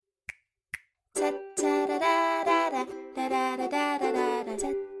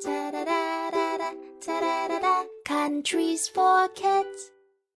Countries for Kids.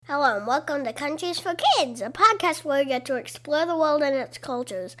 Hello and welcome to Countries for Kids, a podcast where we get to explore the world and its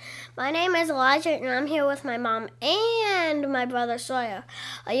cultures. My name is Elijah and I'm here with my mom and my brother Sawyer.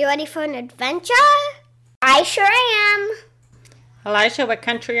 Are you ready for an adventure? I sure am. Elijah, what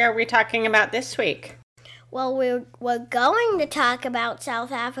country are we talking about this week? Well, we're going to talk about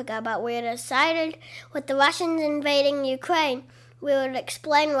South Africa, but we decided with the Russians invading Ukraine, we would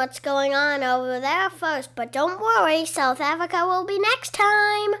explain what's going on over there first. But don't worry, South Africa will be next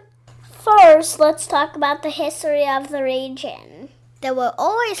time. First, let's talk about the history of the region. There were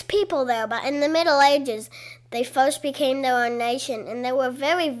always people there, but in the Middle Ages, they first became their own nation, and they were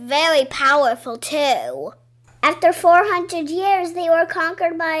very, very powerful too. After 400 years, they were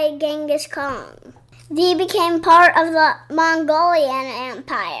conquered by Genghis Khan. They became part of the Mongolian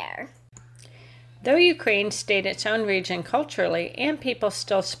Empire. Though Ukraine stayed its own region culturally and people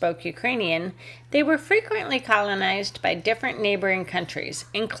still spoke Ukrainian, they were frequently colonized by different neighboring countries,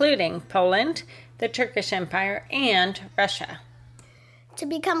 including Poland, the Turkish Empire, and Russia. To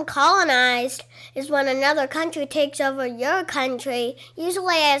become colonized is when another country takes over your country,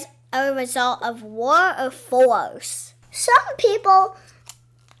 usually as a result of war or force. Some people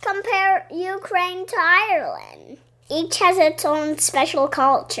compare Ukraine to Ireland. Each has its own special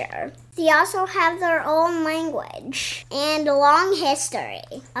culture. They also have their own language and a long history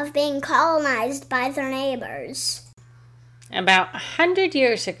of being colonized by their neighbors. About 100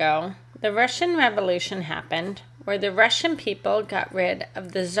 years ago, the Russian Revolution happened, where the Russian people got rid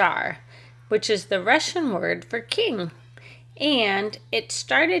of the Tsar, which is the Russian word for king. And it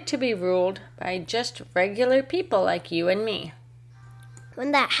started to be ruled by just regular people like you and me.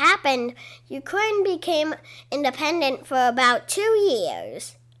 When that happened, Ukraine became independent for about 2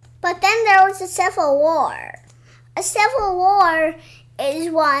 years. But then there was a civil war. A civil war is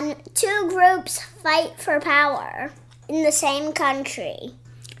when two groups fight for power in the same country.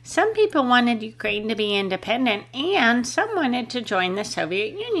 Some people wanted Ukraine to be independent, and some wanted to join the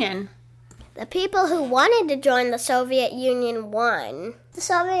Soviet Union. The people who wanted to join the Soviet Union won. The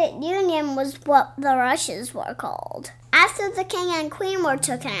Soviet Union was what the Russians were called, after the king and queen were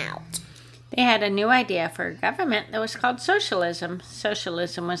taken out. They had a new idea for a government that was called socialism.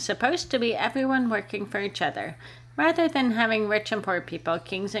 Socialism was supposed to be everyone working for each other, rather than having rich and poor people,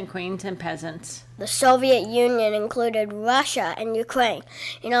 kings and queens and peasants. The Soviet Union included Russia and Ukraine,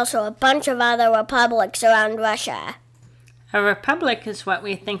 and also a bunch of other republics around Russia. A republic is what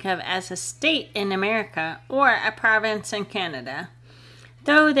we think of as a state in America or a province in Canada.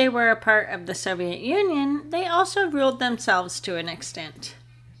 Though they were a part of the Soviet Union, they also ruled themselves to an extent.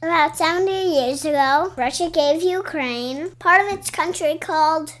 About 70 years ago, Russia gave Ukraine part of its country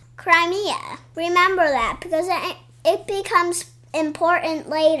called Crimea. Remember that because it becomes important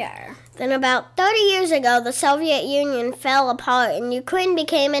later. Then about 30 years ago, the Soviet Union fell apart and Ukraine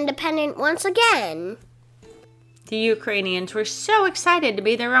became independent once again. The Ukrainians were so excited to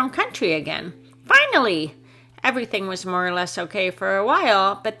be their own country again. Finally! Everything was more or less okay for a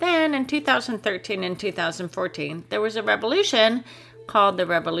while, but then in 2013 and 2014, there was a revolution called the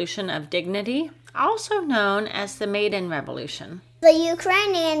Revolution of Dignity, also known as the Maidan Revolution. The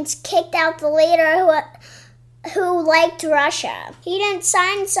Ukrainians kicked out the leader who liked Russia. He didn't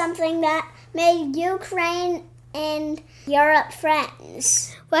sign something that made Ukraine and Europe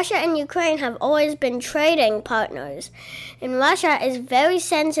friends. Russia and Ukraine have always been trading partners, and Russia is very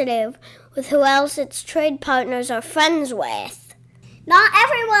sensitive with who else its trade partners are friends with. Not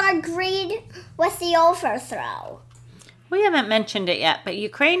everyone agreed with the overthrow. We haven't mentioned it yet, but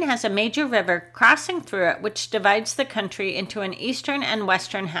Ukraine has a major river crossing through it which divides the country into an eastern and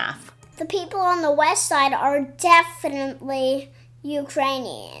western half. The people on the west side are definitely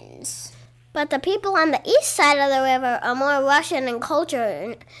Ukrainians. But the people on the east side of the river are more Russian in culture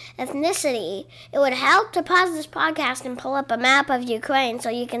and ethnicity. It would help to pause this podcast and pull up a map of Ukraine so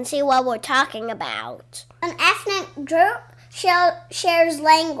you can see what we're talking about. An ethnic group shares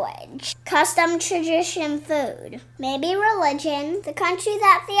language, custom, tradition, food, maybe religion, the country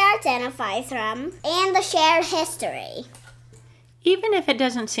that they identify from, and the shared history. Even if it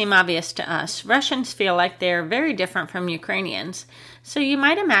doesn't seem obvious to us, Russians feel like they are very different from Ukrainians. So you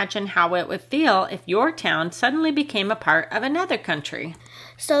might imagine how it would feel if your town suddenly became a part of another country.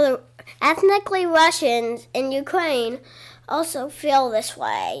 So the ethnically Russians in Ukraine also feel this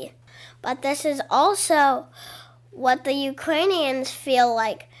way. But this is also what the Ukrainians feel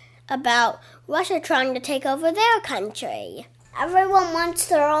like about Russia trying to take over their country. Everyone wants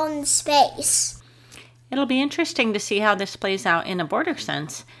their own space. It'll be interesting to see how this plays out in a border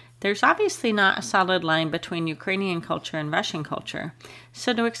sense. There's obviously not a solid line between Ukrainian culture and Russian culture.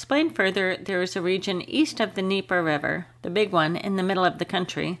 So to explain further, there is a region east of the Dnieper River, the big one in the middle of the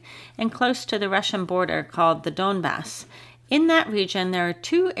country, and close to the Russian border called the Donbass. In that region, there are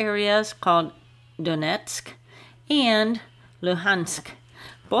two areas called Donetsk and Luhansk.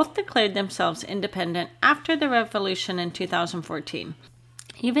 Both declared themselves independent after the revolution in 2014.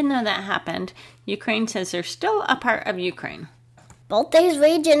 Even though that happened, Ukraine says they're still a part of Ukraine. Both these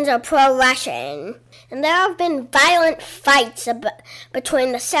regions are pro-Russian, and there have been violent fights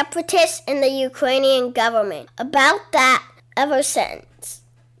between the separatists and the Ukrainian government about that ever since.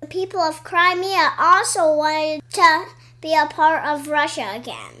 The people of Crimea also wanted to be a part of Russia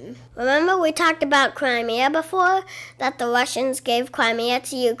again. Remember we talked about Crimea before? That the Russians gave Crimea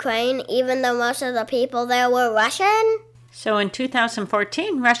to Ukraine even though most of the people there were Russian? So in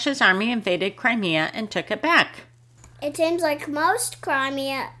 2014, Russia's army invaded Crimea and took it back. It seems like most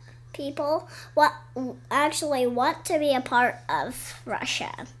Crimea people actually want to be a part of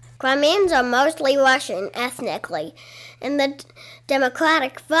Russia. Crimeans are mostly Russian ethnically, and the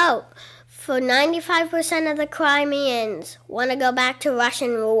Democratic vote for 95% of the Crimeans want to go back to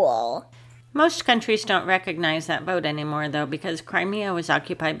Russian rule. Most countries don't recognize that vote anymore, though, because Crimea was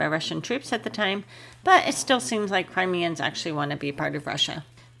occupied by Russian troops at the time, but it still seems like Crimeans actually want to be part of Russia.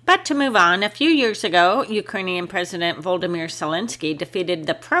 But to move on, a few years ago, Ukrainian President Volodymyr Zelensky defeated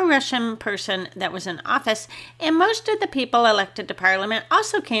the pro-Russian person that was in office, and most of the people elected to parliament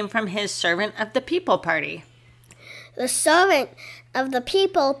also came from his Servant of the People party. The Servant of the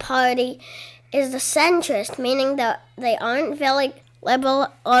People party is the centrist, meaning that they aren't very liberal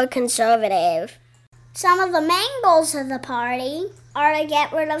or conservative. Some of the main goals of the party are to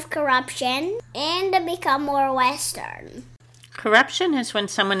get rid of corruption and to become more Western. Corruption is when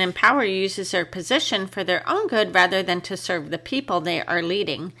someone in power uses their position for their own good rather than to serve the people they are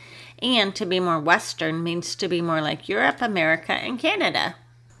leading. And to be more Western means to be more like Europe, America, and Canada.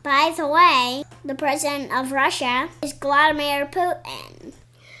 By the way, the president of Russia is Vladimir Putin.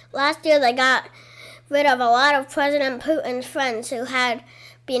 Last year they got rid of a lot of President Putin's friends who had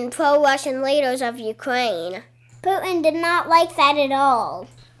been pro-Russian leaders of Ukraine. Putin did not like that at all.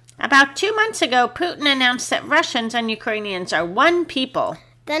 About 2 months ago, Putin announced that Russians and Ukrainians are one people.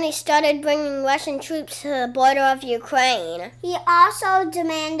 Then he started bringing Russian troops to the border of Ukraine. He also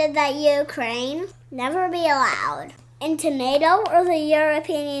demanded that Ukraine never be allowed into NATO or the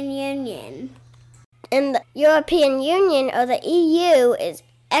European Union. And the European Union, or the EU, is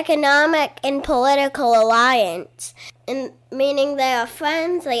economic and political alliance, and meaning they are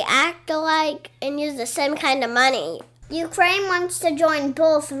friends, they act alike, and use the same kind of money. Ukraine wants to join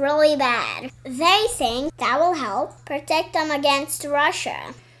both really bad. They think that will help protect them against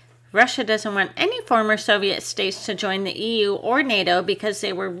Russia. Russia doesn't want any former Soviet states to join the EU or NATO because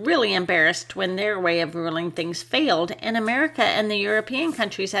they were really embarrassed when their way of ruling things failed, and America and the European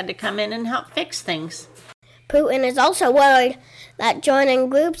countries had to come in and help fix things. Putin is also worried that joining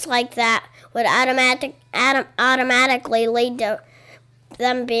groups like that would automatically lead to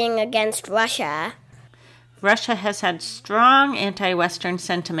them being against Russia. Russia has had strong anti-Western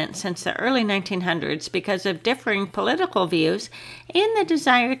sentiment since the early 1900s because of differing political views and the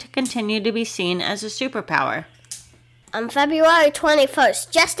desire to continue to be seen as a superpower. On February 21st,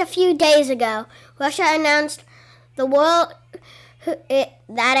 just a few days ago, Russia announced the world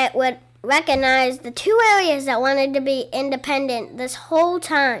that it would recognize the two areas that wanted to be independent this whole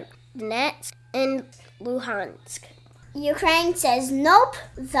time, Donetsk and Luhansk. Ukraine says, nope,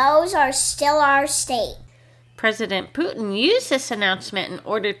 those are still our state. President Putin used this announcement in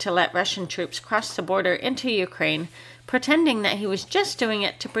order to let Russian troops cross the border into Ukraine, pretending that he was just doing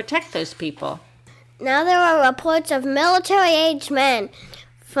it to protect those people. Now there are reports of military-aged men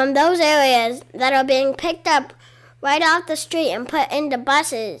from those areas that are being picked up right off the street and put into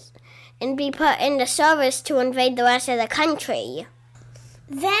buses and be put into service to invade the rest of the country.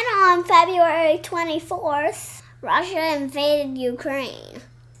 Then on February 24th, Russia invaded Ukraine.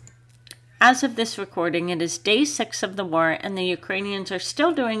 As of this recording, it is day 6 of the war, and the Ukrainians are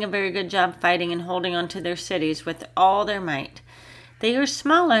still doing a very good job fighting and holding on to their cities with all their might. They are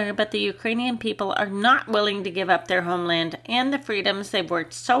smaller, but the Ukrainian people are not willing to give up their homeland and the freedoms they've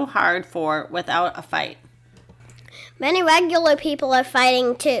worked so hard for without a fight. Many regular people are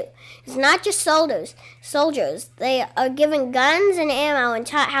fighting too. It's not just soldiers. They are given guns and ammo and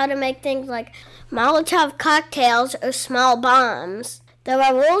taught how to make things like Molotov cocktails or small bombs. There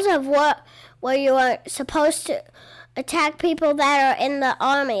are rules of war where you are supposed to attack people that are in the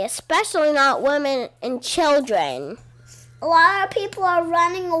army, especially not women and children. A lot of people are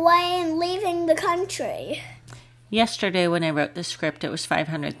running away and leaving the country. Yesterday when I wrote the script, it was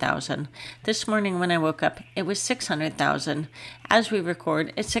 500,000. This morning when I woke up, it was 600,000. As we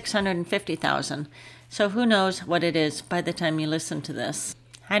record, it's 650,000. So who knows what it is by the time you listen to this.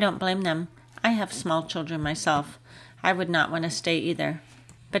 I don't blame them. I have small children myself. I would not want to stay either.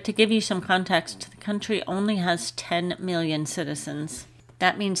 But to give you some context, the country only has 10 million citizens.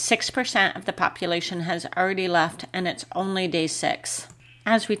 That means 6% of the population has already left, and it's only day 6.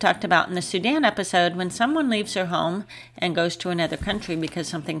 As we talked about in the Sudan episode, when someone leaves their home and goes to another country because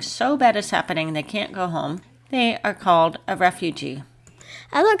something so bad is happening they can't go home, they are called a refugee.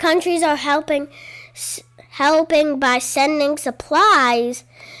 Other countries are helping by sending supplies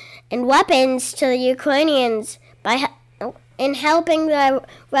and weapons to the Ukrainians in helping the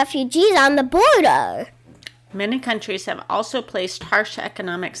refugees on the border. Many countries have also placed harsh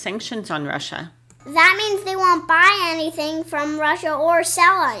economic sanctions on Russia. That means they won't buy anything from Russia or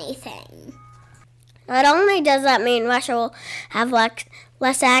sell anything. Not only does that mean Russia will have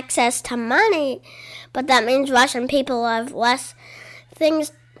less access to money, but that means Russian people have less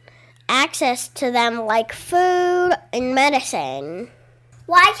things access to them like food and medicine.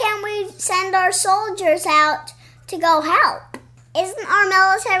 Why can't we send our soldiers out to go help? Isn't our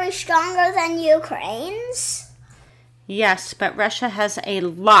military stronger than Ukraine's? Yes, but Russia has a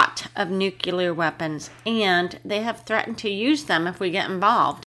lot of nuclear weapons, and they have threatened to use them if we get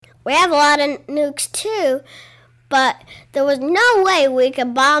involved. We have a lot of nukes too, but there was no way we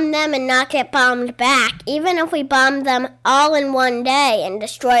could bomb them and not get bombed back, even if we bombed them all in one day and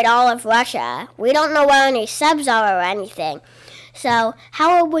destroyed all of Russia. We don't know where any subs are or anything. So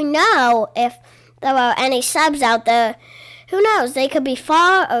how would we know if there are any subs out there? Who knows? They could be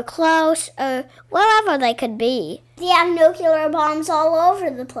far or close or wherever they could be. They have nuclear bombs all over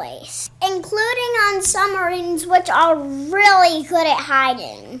the place, including on submarines, which are really good at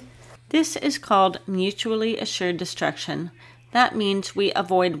hiding. This is called mutually assured destruction. That means we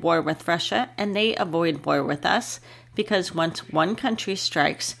avoid war with Russia and they avoid war with us, because once one country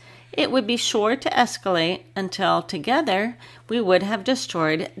strikes, it would be sure to escalate until together we would have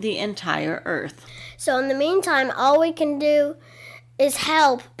destroyed the entire earth. So in the meantime, all we can do is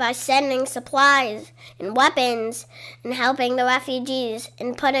help by sending supplies and weapons and helping the refugees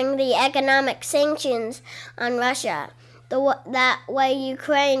and putting the economic sanctions on Russia. That way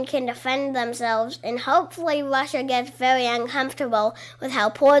Ukraine can defend themselves, and hopefully Russia gets very uncomfortable with how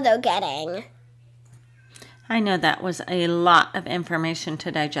poor they're getting. I know that was a lot of information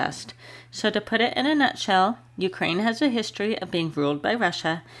to digest. So to put it in a nutshell, Ukraine has a history of being ruled by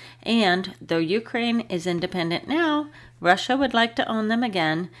Russia, and though Ukraine is independent now, Russia would like to own them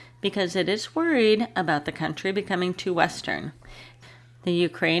again because it is worried about the country becoming too Western. The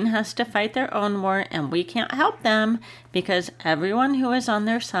Ukraine has to fight their own war, and we can't help them because everyone who is on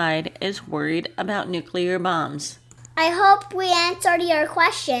their side is worried about nuclear bombs. I hope we answered your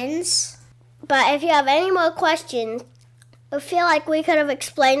questions. But if you have any more questions or feel like we could have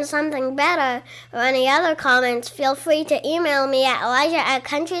explained something better or any other comments, feel free to email me at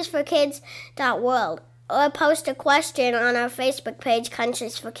elijah@countriesforkids.world or post a question on our Facebook page,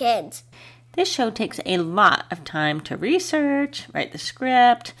 Countries for Kids. This show takes a lot of time to research, write the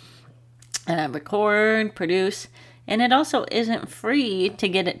script, record, produce, and it also isn't free to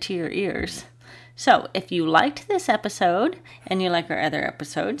get it to your ears. So if you liked this episode and you like our other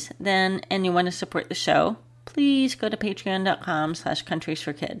episodes, and you want to support the show, please go to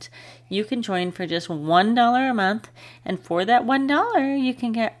patreon.com/countriesforkids. You can join for just $1 a month, and for that $1, you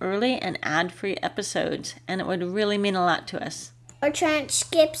can get early and ad-free episodes, and it would really mean a lot to us. For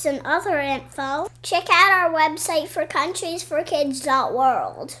transcripts and other info, check out our website for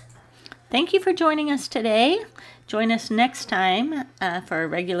countriesforkids.world. Thank you for joining us today. Join us next time for a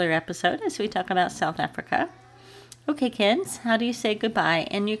regular episode as we talk about South Africa. Okay, kids, how do you say goodbye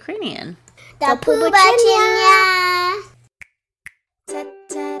in Ukrainian? Do побачення!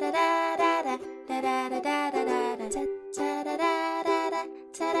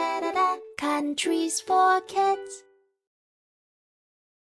 Countries for Kids.